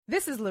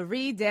This is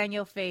Laree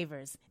Daniel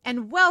Favors,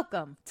 and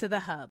welcome to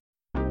The Hub.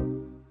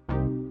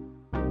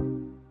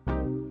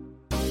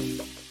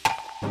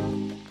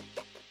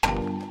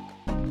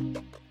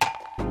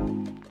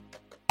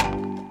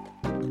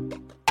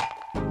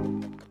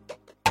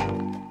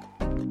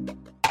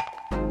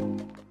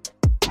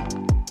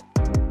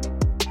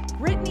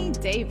 Brittany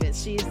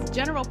Davis, she's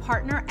general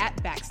partner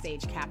at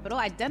Backstage Capital,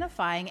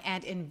 identifying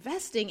and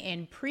investing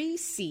in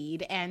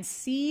pre-seed and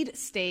seed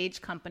stage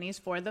companies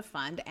for the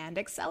fund and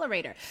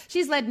accelerator.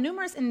 She's led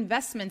numerous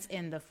investments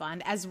in the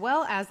fund, as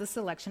well as the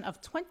selection of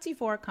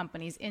 24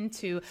 companies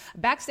into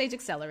Backstage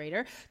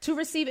Accelerator to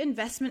receive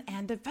investment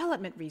and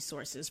development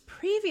resources.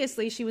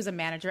 Previously, she was a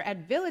manager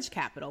at Village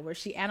Capital, where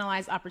she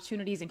analyzed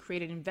opportunities and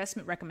created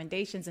investment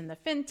recommendations in the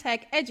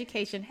fintech,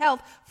 education,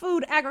 health,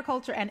 food,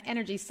 agriculture, and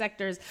energy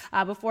sectors.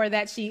 Before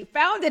that, she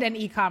founded an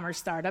e-commerce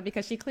startup,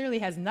 because she clearly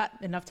has not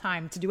enough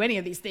time to do any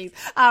of these things,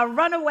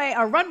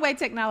 Runway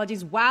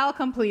Technologies, while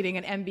completing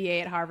an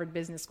MBA at Harvard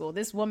Business School.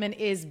 This woman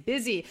is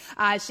busy.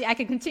 I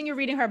could continue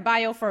reading her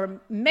bio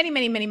for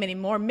many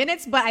more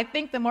minutes, but I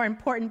think the more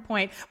important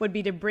point would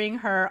be to bring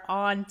her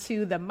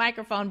onto the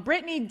microphone.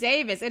 Brittany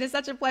Davis, it is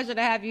such a pleasure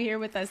to have you here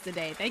with us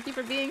today. Thank you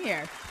for being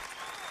here.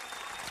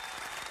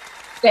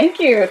 Thank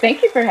you.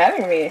 Thank you for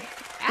having me.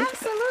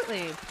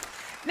 Absolutely.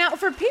 Now,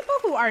 for people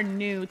who are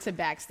new to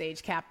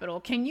Backstage Capital,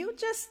 can you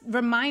just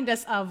remind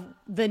us of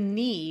the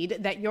need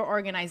that your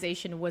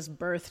organization was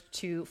birthed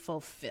to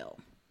fulfill?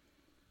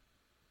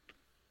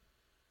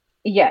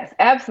 Yes,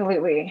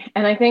 absolutely.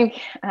 And I think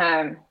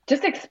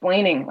just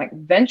explaining like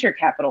venture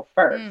capital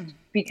first,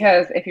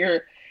 because if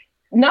you're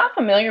not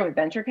familiar with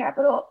venture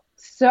capital,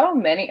 so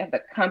many of the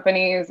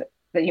companies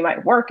that you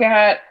might work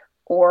at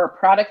or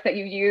products that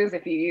you use,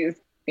 if you use,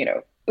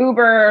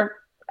 Uber,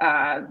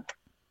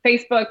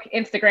 Facebook,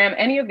 Instagram,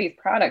 any of these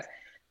products,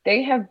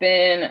 they have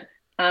been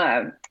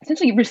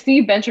essentially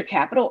received venture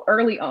capital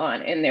early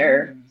on in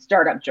their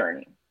startup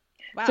journey.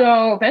 Wow.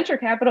 So venture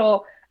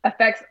capital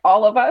affects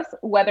all of us,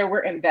 whether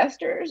we're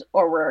investors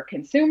or we're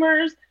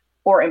consumers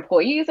or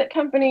employees at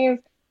companies.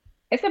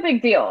 It's a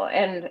big deal.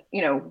 And,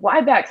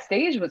 why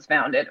Backstage was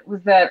founded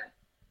was that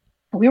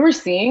we were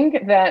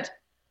seeing that,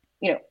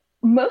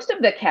 most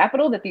of the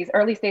capital that these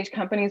early stage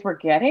companies were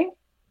getting,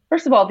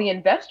 first of all, the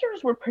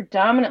investors were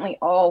predominantly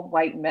all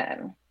white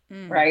men,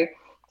 right?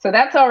 So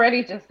that's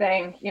already just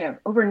saying,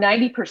 over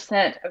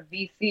 90% of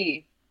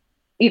VC,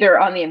 either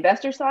on the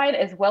investor side,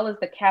 as well as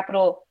the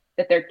capital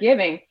that they're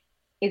giving,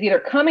 is either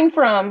coming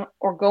from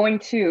or going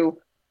to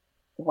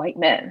white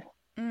men.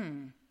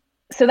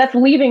 So that's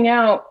leaving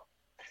out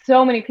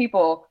so many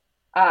people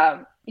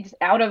just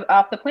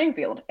off the playing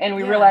field. And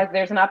we realize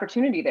there's an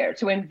opportunity there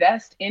to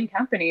invest in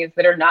companies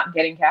that are not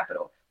getting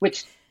capital,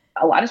 which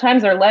a lot of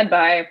times are led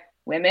by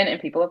women and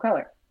people of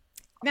color.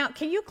 Now,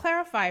 can you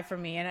clarify for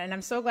me, and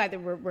I'm so glad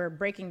that we're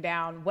breaking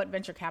down what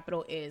venture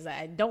capital is.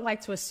 I don't like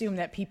to assume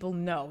that people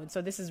know, and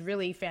so this is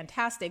really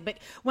fantastic. But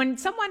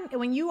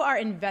when you are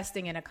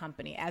investing in a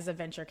company as a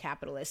venture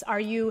capitalist,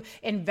 are you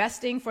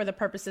investing for the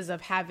purposes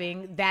of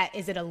having that?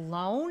 Is it a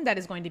loan that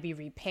is going to be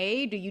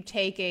repaid? Do you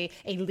take a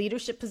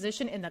leadership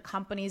position in the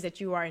companies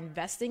that you are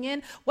investing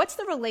in? What's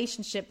the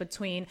relationship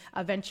between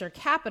a venture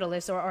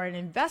capitalist or an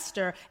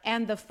investor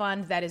and the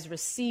fund that is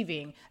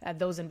receiving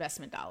those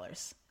investment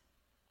dollars?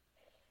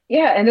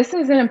 Yeah, and this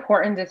is an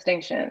important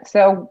distinction.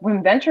 So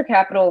when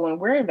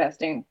we're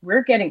investing,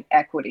 we're getting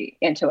equity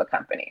into a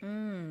company.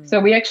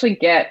 So we actually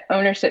get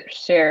ownership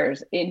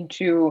shares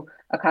into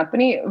a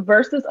company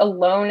versus a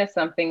loan is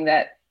something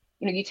that,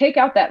 you take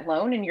out that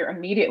loan and you're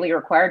immediately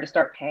required to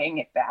start paying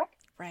it back.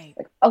 Right.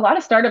 Like, a lot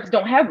of startups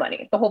don't have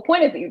money. The whole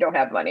point is that you don't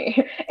have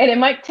money. And it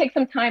might take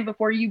some time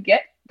before you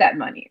get that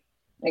money.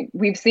 Like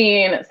we've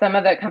seen some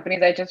of the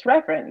companies I just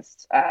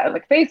referenced,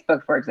 like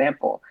Facebook, for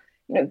example.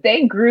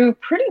 They grew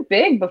pretty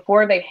big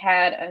before they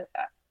had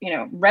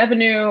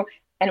revenue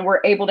and were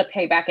able to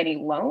pay back any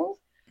loans.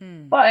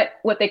 But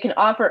what they can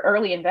offer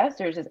early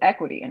investors is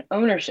equity and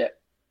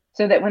ownership,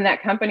 so that when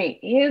that company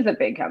is a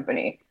big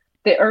company,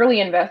 the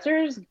early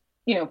investors,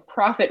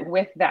 profit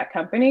with that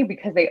company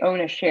because they own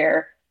a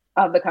share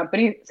of the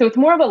company. So it's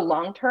more of a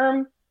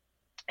long-term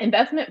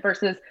investment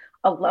versus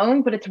a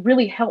loan, but it's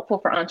really helpful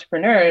for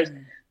entrepreneurs,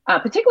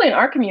 particularly in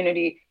our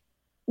community,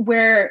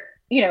 where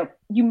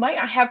you might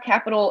not have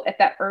capital at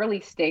that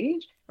early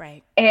stage.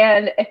 Right.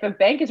 And if a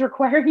bank is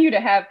requiring you to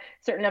have a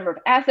certain number of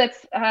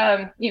assets,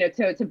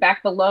 to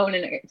back the loan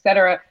and et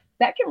cetera,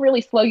 that can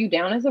really slow you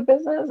down as a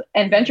business.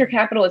 And venture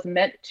capital is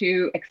meant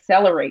to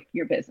accelerate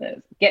your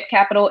business, get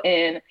capital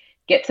in,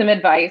 get some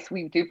advice.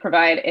 We do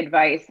provide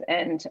advice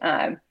and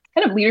kind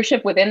of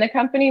leadership within the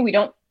company.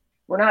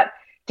 We're not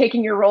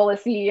taking your role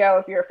as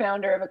CEO if you're a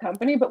founder of a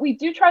company, but we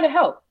do try to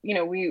help.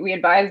 We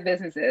advise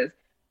businesses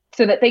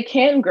so that they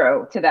can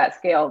grow to that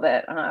scale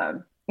that,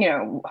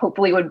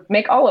 hopefully would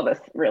make all of us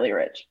really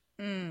rich.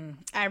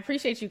 I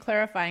appreciate you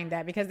clarifying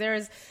that, because there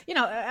is,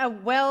 a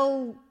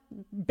well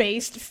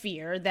based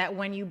fear that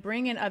when you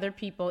bring in other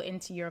people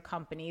into your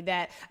company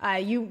that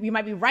you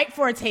might be ripe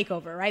for a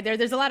takeover, right?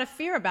 There's a lot of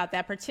fear about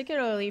that,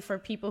 particularly for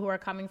people who are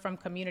coming from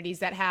communities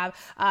that have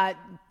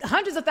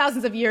hundreds of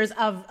thousands of years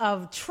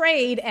of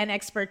trade and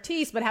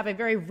expertise, but have a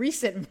very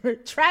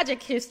recent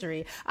tragic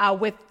history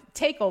with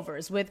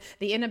takeovers, with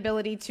the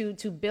inability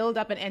to build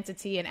up an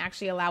entity and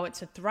actually allow it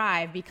to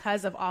thrive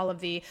because of all of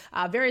the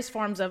various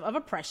forms of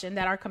oppression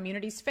that our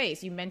communities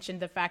face. You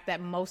mentioned the fact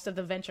that most of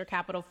the venture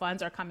capital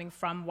funds are coming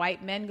from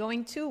white men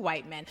going to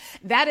white men.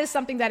 That is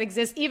something that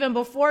exists even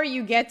before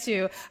you get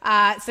to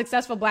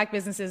successful Black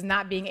businesses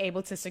not being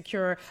able to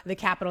secure the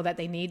capital that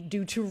they need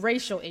due to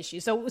racial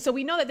issues. So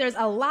we know that there's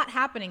a lot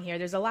happening here.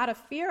 There's a lot of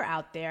fear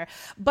out there.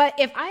 But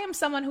if I am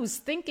someone who's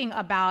thinking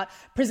about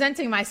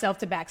presenting myself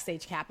to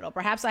Backstage Capital,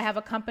 perhaps I have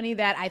a company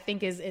that I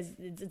think is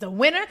a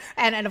winner,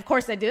 and of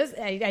course I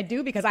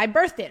do because I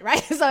birthed it,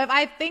 right? So if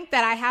I think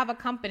that I have a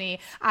company,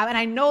 and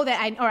I know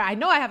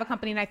I have a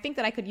company, and I think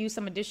that I could use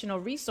some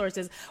additional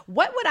resources,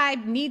 what would I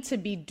need to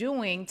be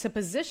doing to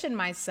position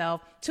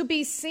myself to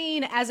be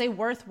seen as a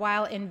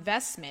worthwhile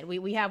investment?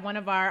 We have one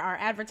of our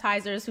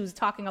advertisers who's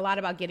talking a lot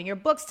about getting your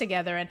books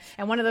together,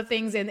 and one of the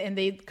things in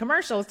the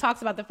commercials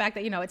talks about the fact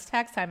that it's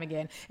tax time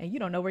again, and you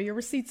don't know where your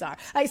receipts are.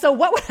 So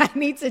what would I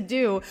need to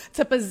do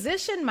to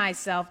position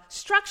myself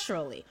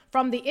structurally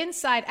from the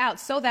inside out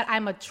so that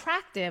I'm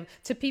attractive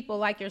to people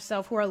like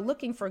yourself who are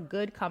looking for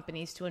good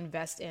companies to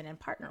invest in and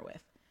partner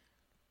with?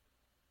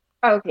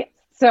 Okay.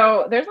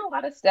 So there's a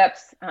lot of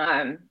steps,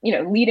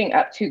 leading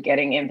up to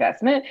getting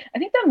investment. I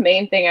think the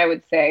main thing I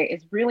would say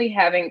is really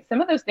having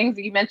some of those things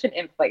that you mentioned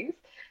in place.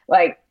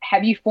 Like,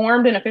 have you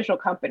formed an official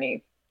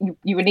company?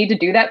 You would need to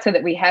do that so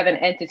that we have an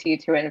entity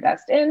to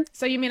invest in.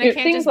 So you mean it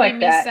can't just be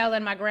me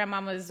selling my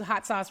grandmama's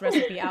hot sauce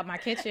recipe out my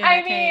kitchen?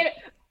 I mean,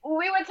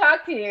 we would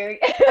talk to you.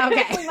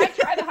 Okay. We might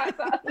try the hot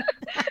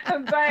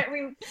sauce, but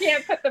we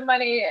can't put the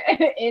money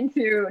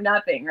into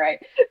nothing,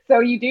 right? So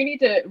you do need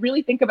to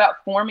really think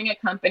about forming a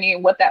company,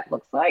 what that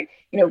looks like.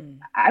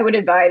 I would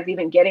advise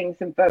even getting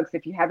some folks,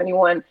 if you have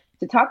anyone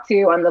to talk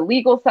to on the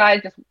legal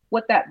side, just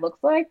what that looks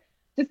like,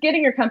 just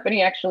getting your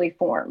company actually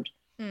formed.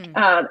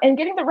 And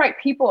getting the right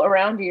people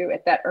around you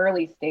at that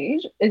early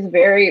stage is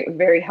very,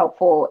 very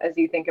helpful as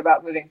you think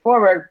about moving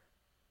forward.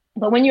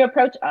 But when you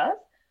approach us,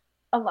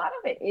 a lot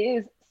of it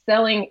is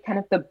selling kind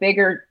of the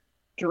bigger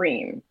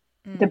dream,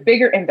 the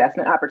bigger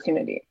investment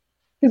opportunity.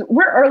 Because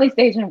we're early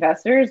stage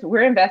investors.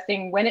 We're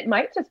investing when it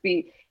might just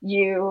be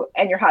you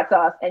and your hot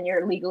sauce and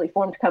your legally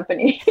formed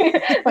company.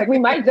 Like, we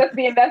might just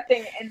be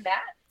investing in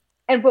that.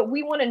 But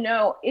we want to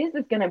know, is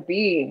this going to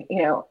be,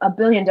 $1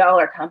 billion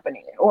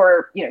company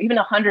or, even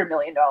 $100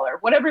 million,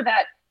 whatever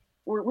that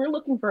we're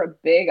looking for a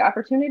big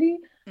opportunity.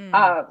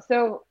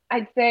 So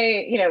I'd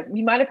say,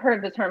 you might have heard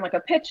of the term like a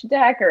pitch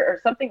deck or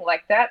something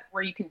like that,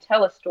 where you can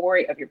tell a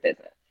story of your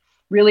business.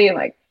 Really,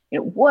 like,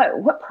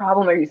 what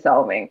problem are you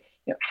solving?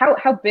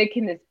 How big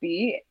can this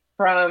be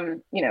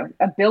from,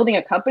 a building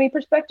a company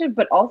perspective,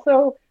 but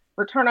also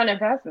return on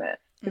investment?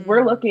 Because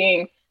we're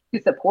looking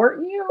to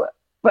support you,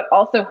 but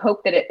also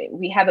hope that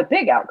we have a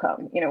big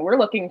outcome. We're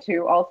looking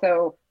to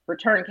also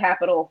return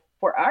capital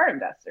for our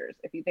investors.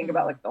 If you think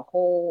about like the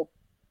whole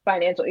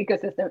financial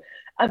ecosystem,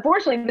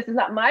 unfortunately, this is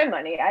not my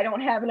money. I don't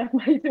have enough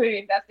money to be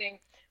investing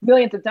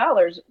millions of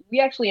dollars.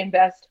 We actually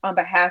invest on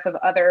behalf of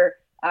other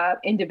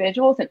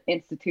individuals and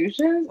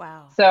institutions.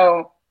 Wow.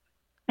 So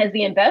as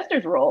the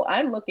investor's role,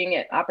 I'm looking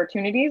at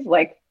opportunities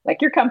like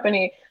your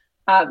company,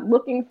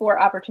 looking for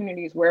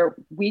opportunities where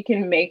we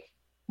can make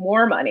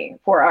more money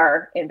for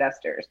our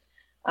investors.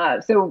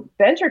 So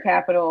venture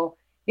capital,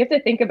 you have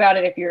to think about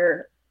it if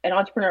you're an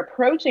entrepreneur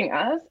approaching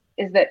us,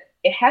 is that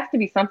it has to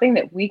be something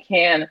that we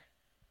can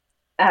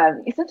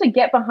essentially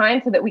get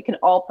behind so that we can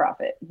all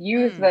profit.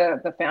 You as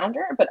the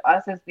founder, but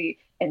us as the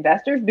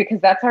investors,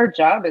 because that's our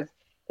job is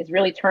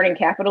really turning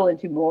capital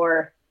into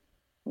more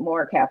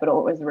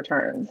capital as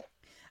returns.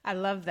 I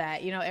love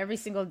that. Every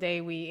single day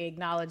we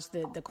acknowledge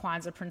the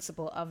Kwanzaa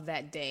principle of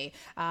that day.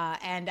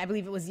 And I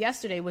believe it was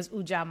yesterday was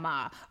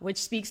Ujamaa, which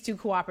speaks to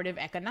cooperative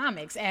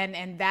economics.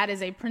 And that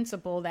is a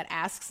principle that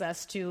asks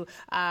us to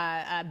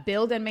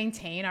build and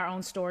maintain our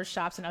own stores,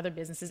 shops, and other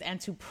businesses, and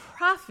to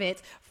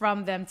profit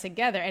from them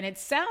together. And it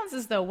sounds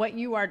as though what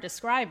you are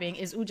describing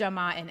is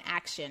Ujamaa in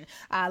action,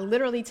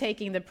 literally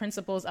taking the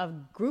principles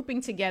of grouping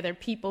together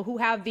people who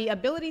have the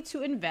ability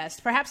to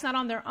invest, perhaps not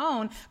on their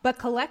own, but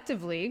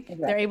collectively.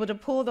 Exactly. They're able to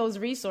pull those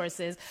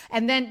resources,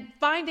 and then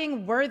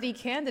finding worthy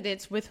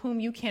candidates with whom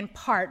you can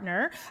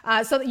partner.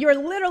 So that you're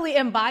literally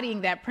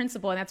embodying that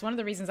principle. And that's one of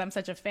the reasons I'm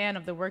such a fan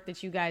of the work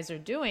that you guys are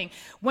doing.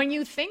 When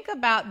you think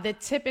about the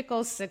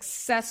typical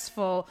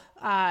successful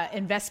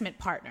investment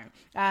partner,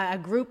 a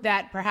group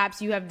that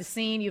perhaps you have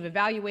seen, you've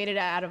evaluated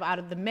out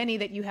of the many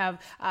that you have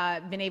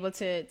been able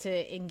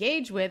to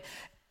engage with,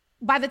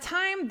 By the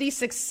time the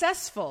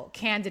successful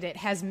candidate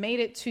has made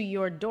it to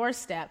your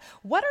doorstep,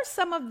 what are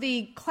some of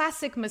the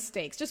classic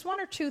mistakes? Just one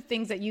or two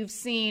things that you've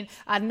seen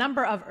a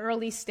number of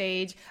early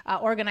stage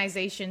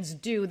organizations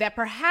do that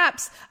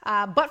perhaps,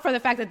 but for the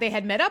fact that they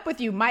had met up with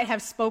you, might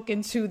have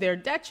spoken to their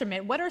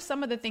detriment. What are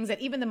some of the things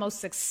that even the most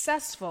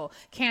successful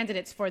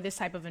candidates for this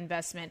type of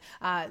investment,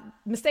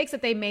 mistakes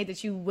that they made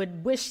that you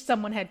would wish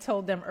someone had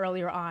told them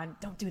earlier on?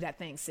 Don't do that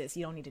thing, sis.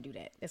 You don't need to do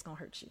that. It's going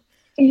to hurt you.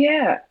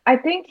 Yeah, I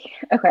think,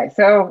 okay,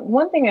 so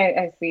one thing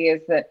I see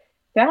is that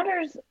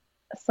founders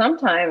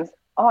sometimes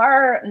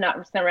are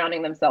not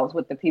surrounding themselves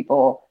with the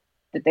people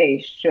that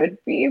they should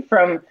be.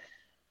 From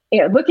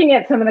looking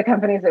at some of the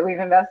companies that we've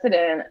invested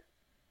in,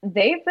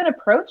 they've been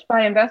approached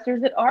by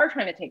investors that are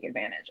trying to take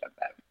advantage of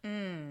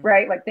them,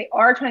 right? Like they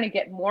are trying to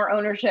get more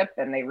ownership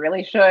than they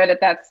really should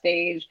at that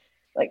stage.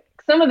 Like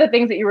some of the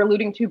things that you were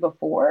alluding to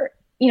before,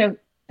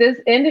 this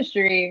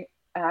industry,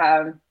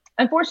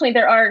 unfortunately,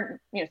 there are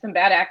some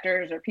bad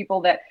actors or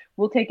people that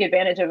will take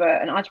advantage of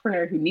an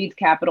entrepreneur who needs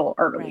capital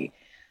early. Right.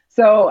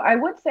 So I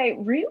would say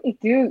really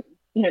do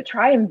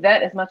try and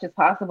vet as much as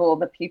possible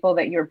the people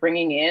that you're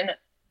bringing in,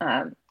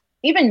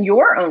 even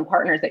your own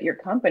partners at your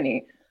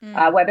company,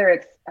 whether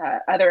it's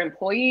other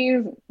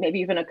employees, maybe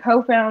even a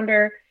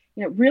co-founder.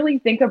 Really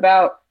think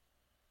about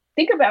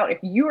if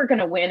you are going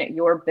to win at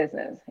your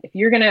business, if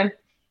you're going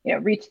to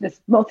reach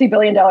this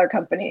multi-billion-dollar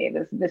company,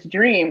 this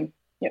dream.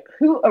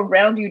 Who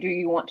around you do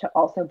you want to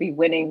also be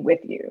winning with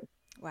you?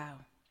 Wow.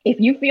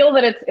 If you feel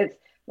that it's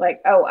like,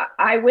 oh,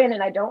 I win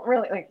and I don't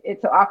really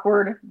it's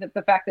awkward that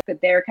the fact that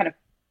they're kind of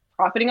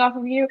profiting off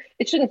of you,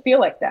 it shouldn't feel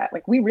like that.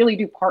 Like we really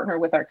do partner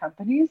with our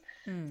companies.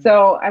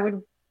 So I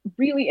would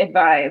really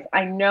advise,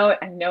 I know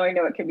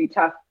it can be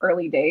tough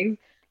early days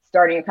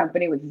starting a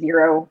company with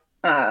zero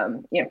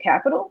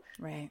capital,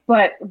 right?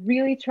 But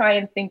really try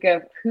and think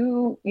of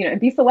who, and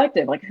be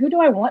selective. Like who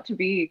do I want to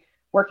be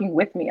working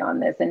with me on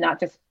this, and not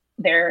just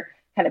they're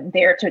kind of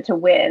there to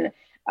win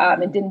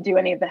and didn't do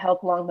any of the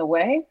help along the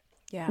way.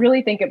 Yeah.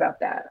 Really think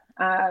about that.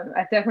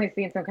 I've definitely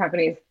seen some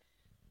companies,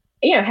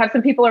 have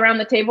some people around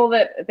the table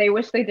that they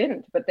wish they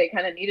didn't, but they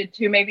kind of needed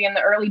to maybe in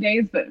the early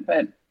days,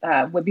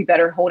 but would be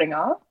better holding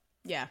off.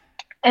 Yeah.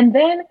 And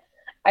then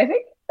I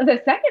think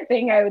the second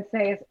thing I would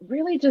say is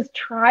really just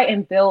try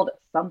and build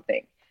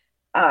something.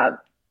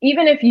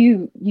 Even if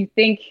you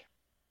think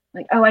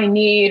like, oh, I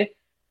need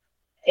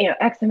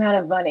X amount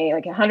of money,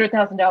 like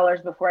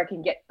 $100,000 before I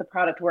can get the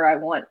product where I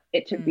want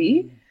it to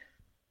be.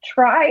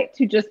 Try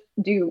to just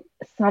do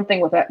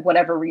something with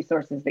whatever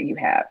resources that you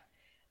have.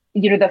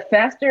 The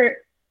faster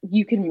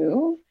you can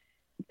move,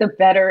 the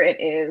better it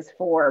is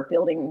for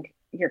building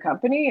your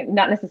company.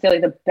 Not necessarily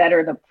the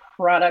better the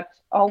product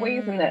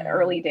always in the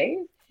early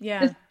days.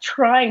 Yeah. Just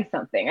trying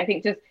something. I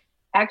think just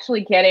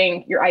actually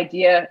getting your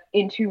idea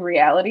into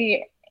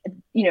reality,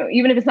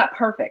 even if it's not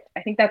perfect.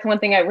 I think that's one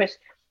thing I wish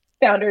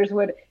founders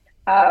would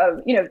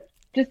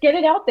just get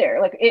it out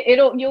there. Like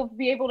you'll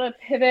be able to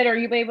pivot, or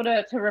you'll be able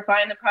to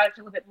refine the product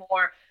a little bit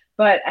more.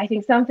 But I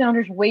think some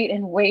founders wait.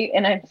 And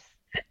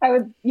I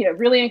would,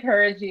 really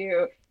encourage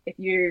you, if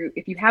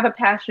you have a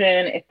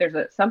passion, if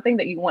there's something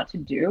that you want to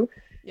do,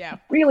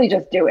 really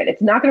just do it.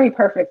 It's not going to be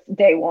perfect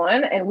day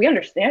one. And we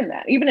understand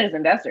that. Even as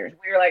investors,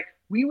 we're like,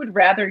 we would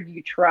rather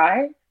you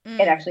try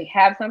and actually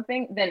have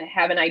something than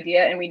have an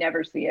idea and we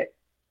never see it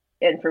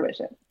in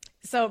fruition.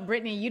 So,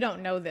 Brittany, you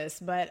don't know this,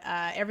 but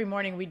every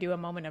morning we do a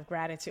moment of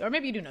gratitude. Or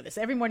maybe you do know this.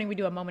 Every morning we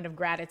do a moment of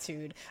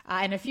gratitude.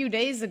 And a few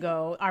days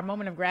ago, our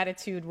moment of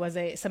gratitude was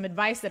some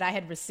advice that I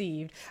had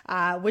received,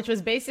 which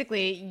was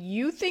basically,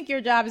 you think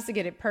your job is to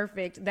get it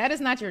perfect. That is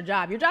not your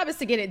job. Your job is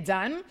to get it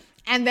done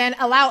and then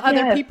allow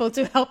other people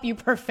to help you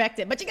perfect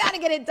it. But you got to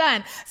get it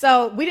done.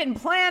 So we didn't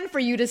plan for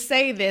you to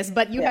say this,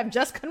 but you have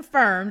just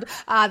confirmed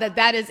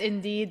that is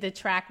indeed the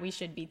track we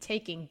should be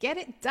taking. Get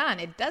it done.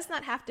 It does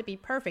not have to be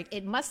perfect.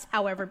 It must,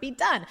 however, be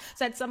done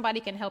so that somebody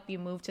can help you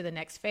move to the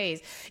next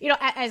phase.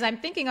 As I'm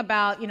thinking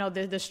about,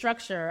 the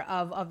structure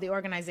of the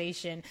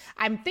organization,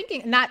 I'm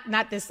thinking,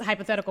 not this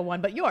hypothetical one,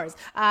 but yours.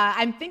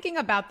 I'm thinking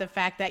about the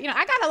fact that,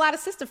 I got a lot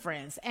of sister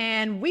friends,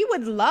 and we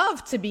would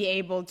love to be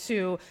able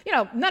to,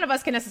 none of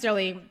us can necessarily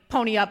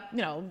pony up,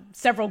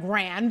 several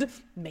grand,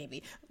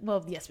 maybe.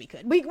 Well, yes, we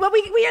could. We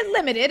are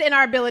limited in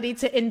our ability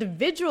to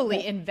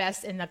individually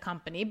invest in the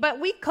company, but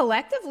we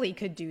collectively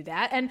could do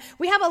that. And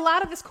we have a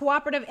lot of this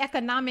cooperative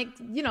economic,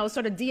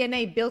 sort of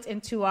DNA built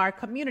into our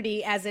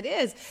community as it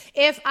is.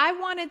 If I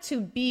wanted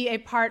to be a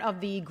part of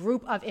the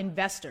group of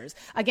investors,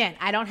 again,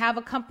 I don't have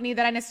a company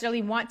that I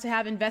necessarily want to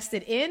have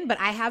invested in, but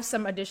I have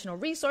some additional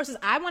resources.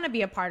 I want to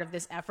be a part of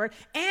this effort.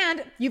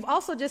 And you've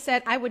also just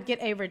said I would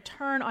get a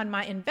return on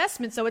my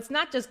investment. So it's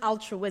not just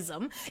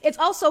altruism. It's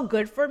also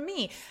good for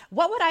me.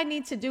 What would I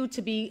need to do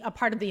to be a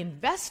part of the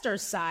investor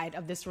side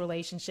of this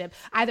relationship,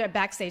 either at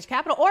Backstage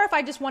Capital, or if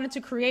I just wanted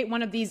to create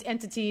one of these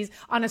entities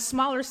on a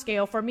smaller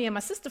scale for me and my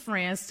sister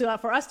friends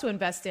for us to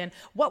invest in?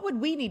 What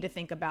would we need to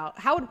think about?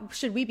 How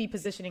should we be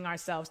positioning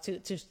ourselves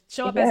to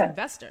show up as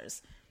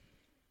investors?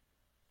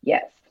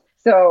 Yes.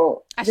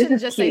 So I this shouldn't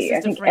is just say key. I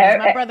sister think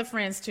friends, my brother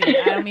friends too.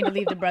 I don't mean to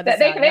leave the brothers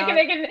they, out. they, Y'all, can,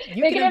 they can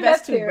you they can can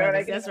invest too, too.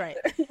 brothers. That's right.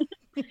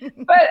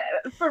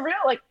 But for real,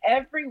 like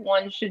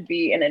everyone should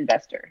be an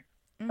investor.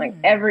 Like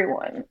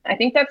everyone. I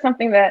think that's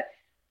something that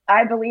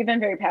I believe in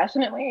very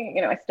passionately.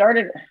 I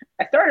started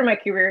my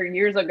career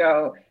years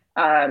ago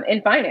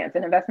in finance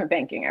and investment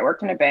banking. I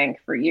worked in a bank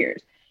for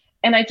years,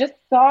 and I just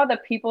saw the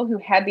people who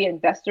had the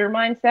investor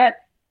mindset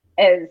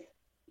as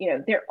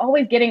they're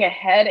always getting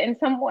ahead in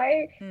some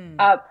way,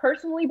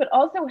 personally, but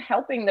also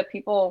helping the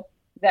people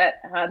that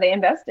they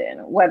invest in,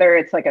 whether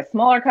it's like a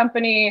smaller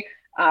company,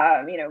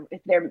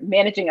 if they're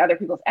managing other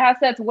people's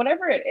assets,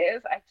 whatever it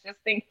is. I just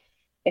think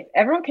if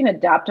everyone can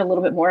adopt a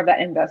little bit more of that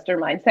investor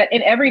mindset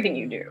in everything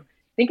you do,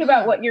 think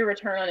about what your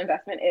return on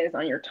investment is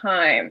on your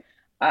time,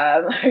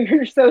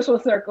 your social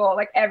circle,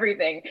 like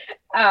everything.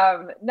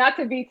 Not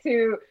to be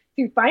too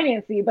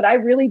financy, but I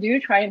really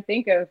do try and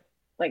think of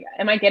like,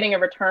 am I getting a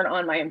return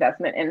on my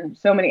investment in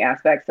so many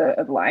aspects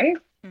of life?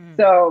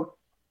 So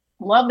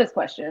love this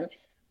question.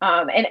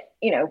 And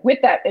with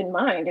that in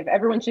mind, if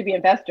everyone should be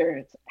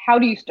investors, how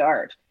do you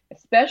start,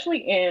 especially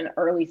in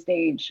early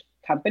stage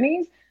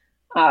companies?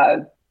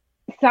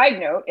 Side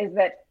note is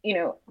that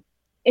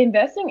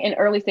investing in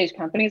early stage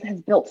companies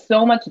has built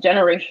so much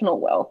generational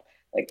wealth.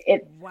 Like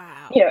it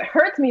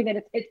hurts me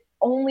that it's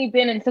only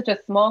been in such a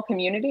small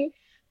community.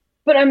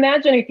 But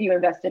imagine if you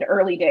invested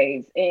early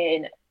days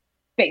in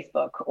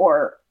Facebook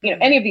or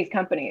any of these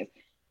companies,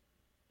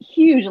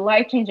 huge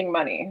life-changing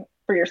money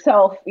for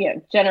yourself,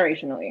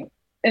 generationally.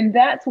 And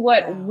that's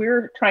what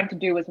we're trying to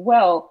do as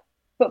well,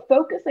 but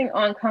focusing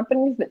on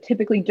companies that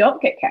typically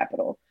don't get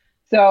capital.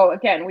 So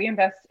again, we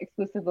invest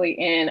exclusively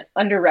in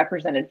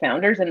underrepresented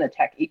founders in the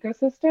tech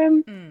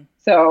ecosystem.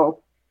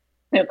 So,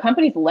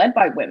 companies led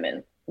by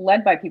women,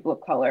 led by people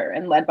of color,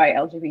 and led by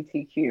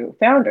LGBTQ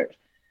founders,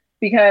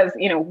 because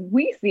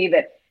we see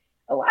that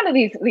a lot of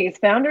these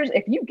founders,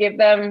 if you give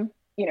them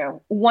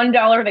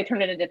 $1, they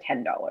turn it into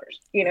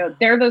 $10.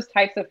 They're those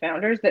types of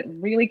founders that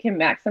really can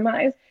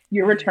maximize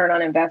your return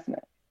on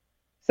investment.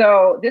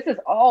 So this is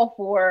all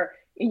for,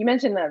 you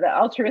mentioned the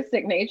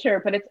altruistic nature,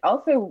 but it's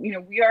also,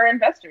 we are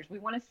investors. We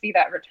want to see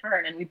that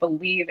return, and we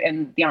believe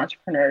in the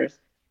entrepreneurs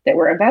that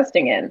we're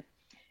investing in.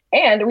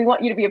 And we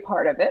want you to be a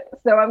part of it.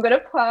 So I'm going to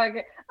plug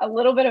a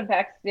little bit of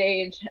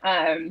Backstage.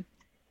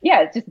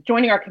 Just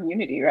joining our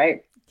community,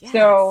 right? Yes.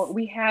 So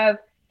we have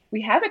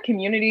a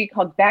community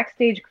called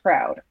Backstage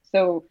Crowd.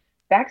 So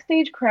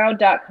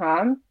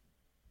backstagecrowd.com.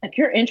 If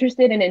you're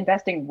interested in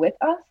investing with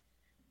us,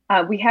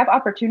 we have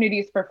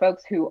opportunities for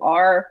folks who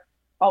are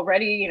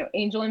already,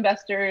 angel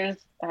investors.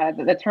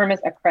 The term is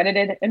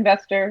accredited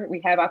investor.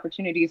 We have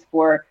opportunities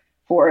for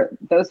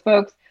those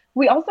folks.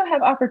 We also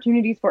have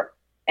opportunities for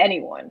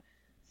anyone.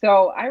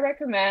 So I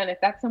recommend,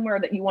 if that's somewhere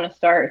that you want to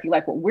start, if you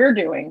like what we're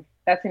doing,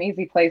 that's an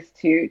easy place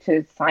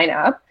to sign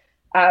up.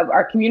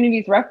 Our community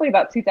is roughly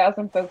about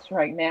 2,000 folks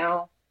right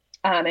now,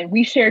 and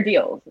we share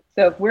deals.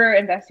 So if we're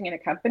investing in a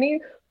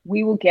company,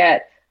 we will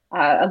get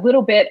a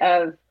little bit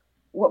of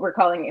what we're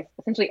calling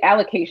essentially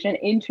allocation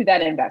into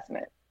that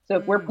investment. So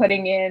if we're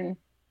putting in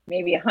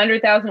maybe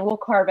 100,000, we'll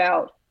carve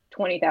out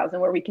 20,000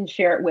 where we can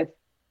share it with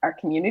our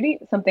community,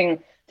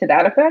 something to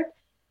that effect.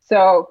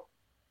 So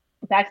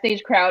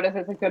Backstage Crowd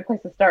is a good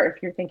place to start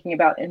if you're thinking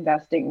about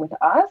investing with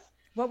us.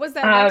 What was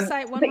that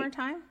website one more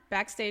time?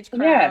 Backstage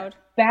Crowd? Yeah,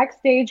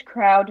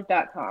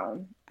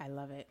 backstagecrowd.com. I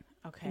love it.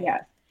 Okay.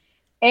 Yes.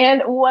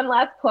 And one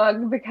last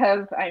plug,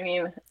 because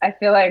I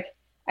feel like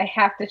I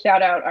have to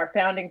shout out our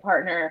founding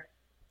partner,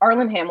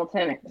 Arlen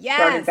Hamilton,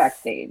 started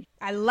Backstage.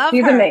 I love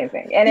She's her.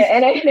 amazing. And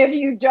if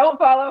you don't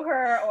follow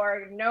her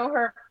or know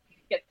her,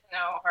 please get to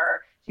know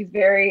her. She's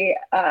very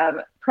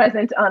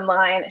present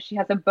online. She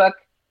has a book,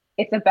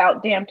 It's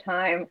About Damn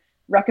Time.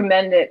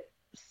 Recommend it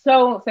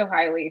so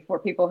highly for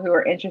people who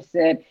are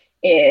interested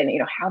in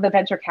how the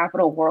venture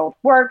capital world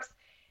works,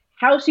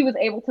 how she was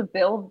able to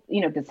build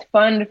this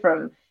fund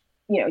from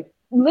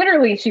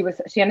literally she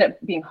ended up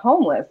being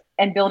homeless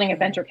and building a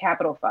venture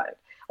capital fund.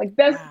 Like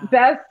best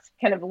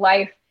kind of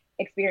life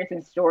experience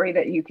and story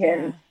that you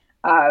can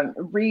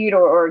read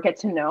or get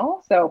to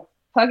know. So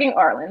plugging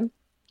Arlen.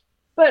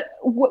 But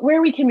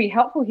where we can be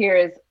helpful here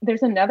is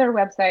there's another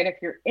website if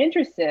you're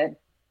interested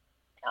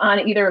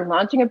on either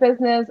launching a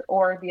business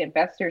or the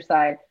investor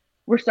side.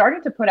 We're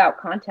starting to put out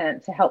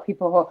content to help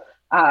people,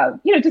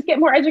 just get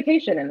more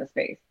education in the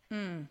space.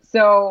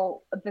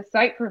 So the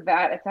site for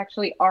that, it's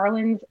actually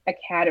Arlen's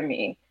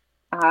Academy.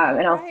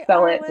 And I'll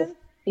spell it.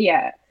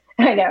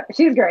 I know.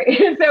 She's great.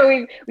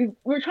 So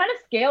we're trying to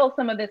scale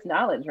some of this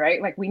knowledge,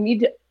 right? Like we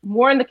need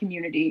more in the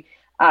community.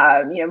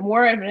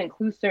 More of an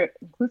inclusive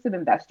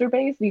investor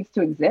base needs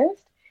to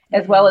exist,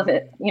 as well as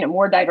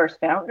more diverse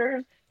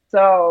founders.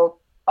 So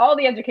all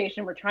the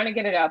education, we're trying to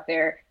get it out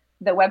there.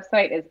 The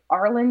website is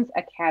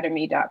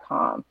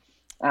arlensacademy.com.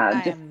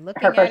 Just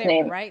her first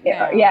name right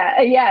now.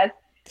 Yes.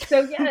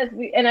 So yes,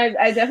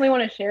 I definitely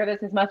want to share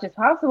this as much as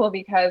possible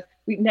because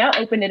we've now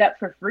opened it up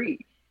for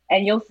free.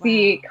 And you'll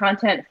see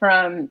content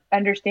from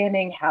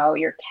understanding how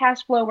your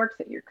cash flow works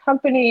at your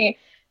company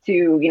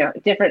to,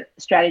 different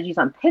strategies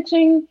on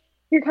pitching,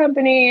 your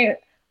company,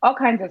 all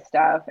kinds of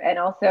stuff. And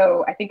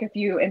also, I think a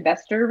few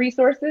investor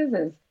resources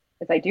as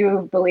I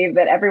do believe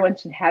that everyone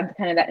should have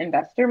kind of that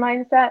investor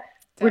mindset.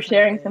 We're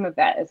sharing Definitely. some of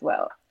that as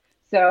well.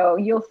 So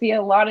you'll see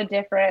a lot of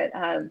different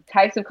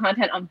types of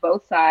content on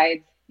both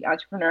sides, the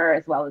entrepreneur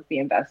as well as the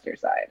investor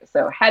side.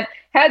 So had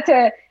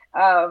to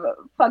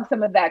plug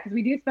some of that because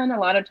we do spend a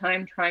lot of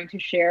time trying to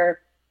share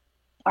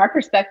our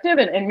perspective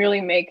and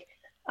really make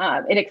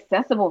it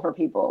accessible for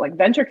people. Like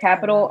venture I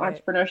capital, love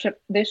it. entrepreneurship,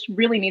 this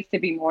really needs to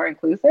be more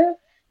inclusive.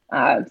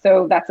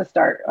 So that's a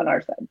start on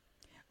our side.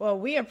 Well,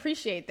 we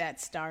appreciate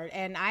that start,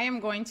 and I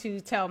am going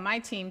to tell my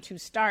team to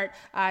start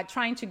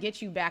trying to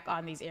get you back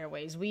on these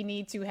airways. We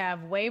need to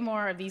have way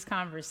more of these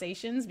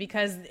conversations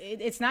because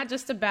it's not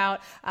just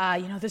about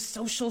the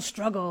social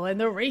struggle and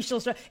the racial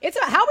struggle. It's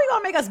about how are we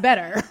going to make us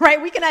better,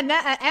 right? We can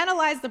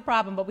analyze the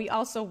problem, but we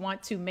also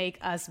want to make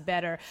us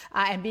better,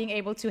 and being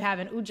able to have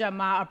an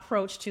Ujamaa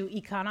approach to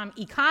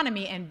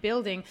economy and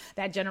building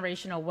that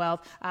generational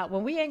wealth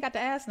when we ain't got to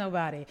ask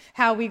nobody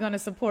how we going to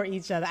support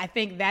each other. I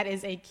think that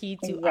is a key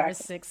to our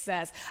success.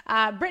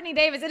 Brittany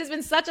Davis, it has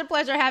been such a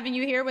pleasure having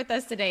you here with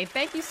us today.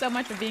 Thank you so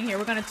much for being here.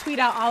 We're going to tweet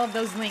out all of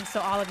those links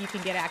so all of you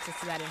can get access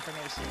to that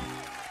information.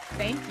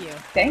 Thank you.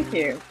 Thank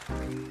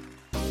you.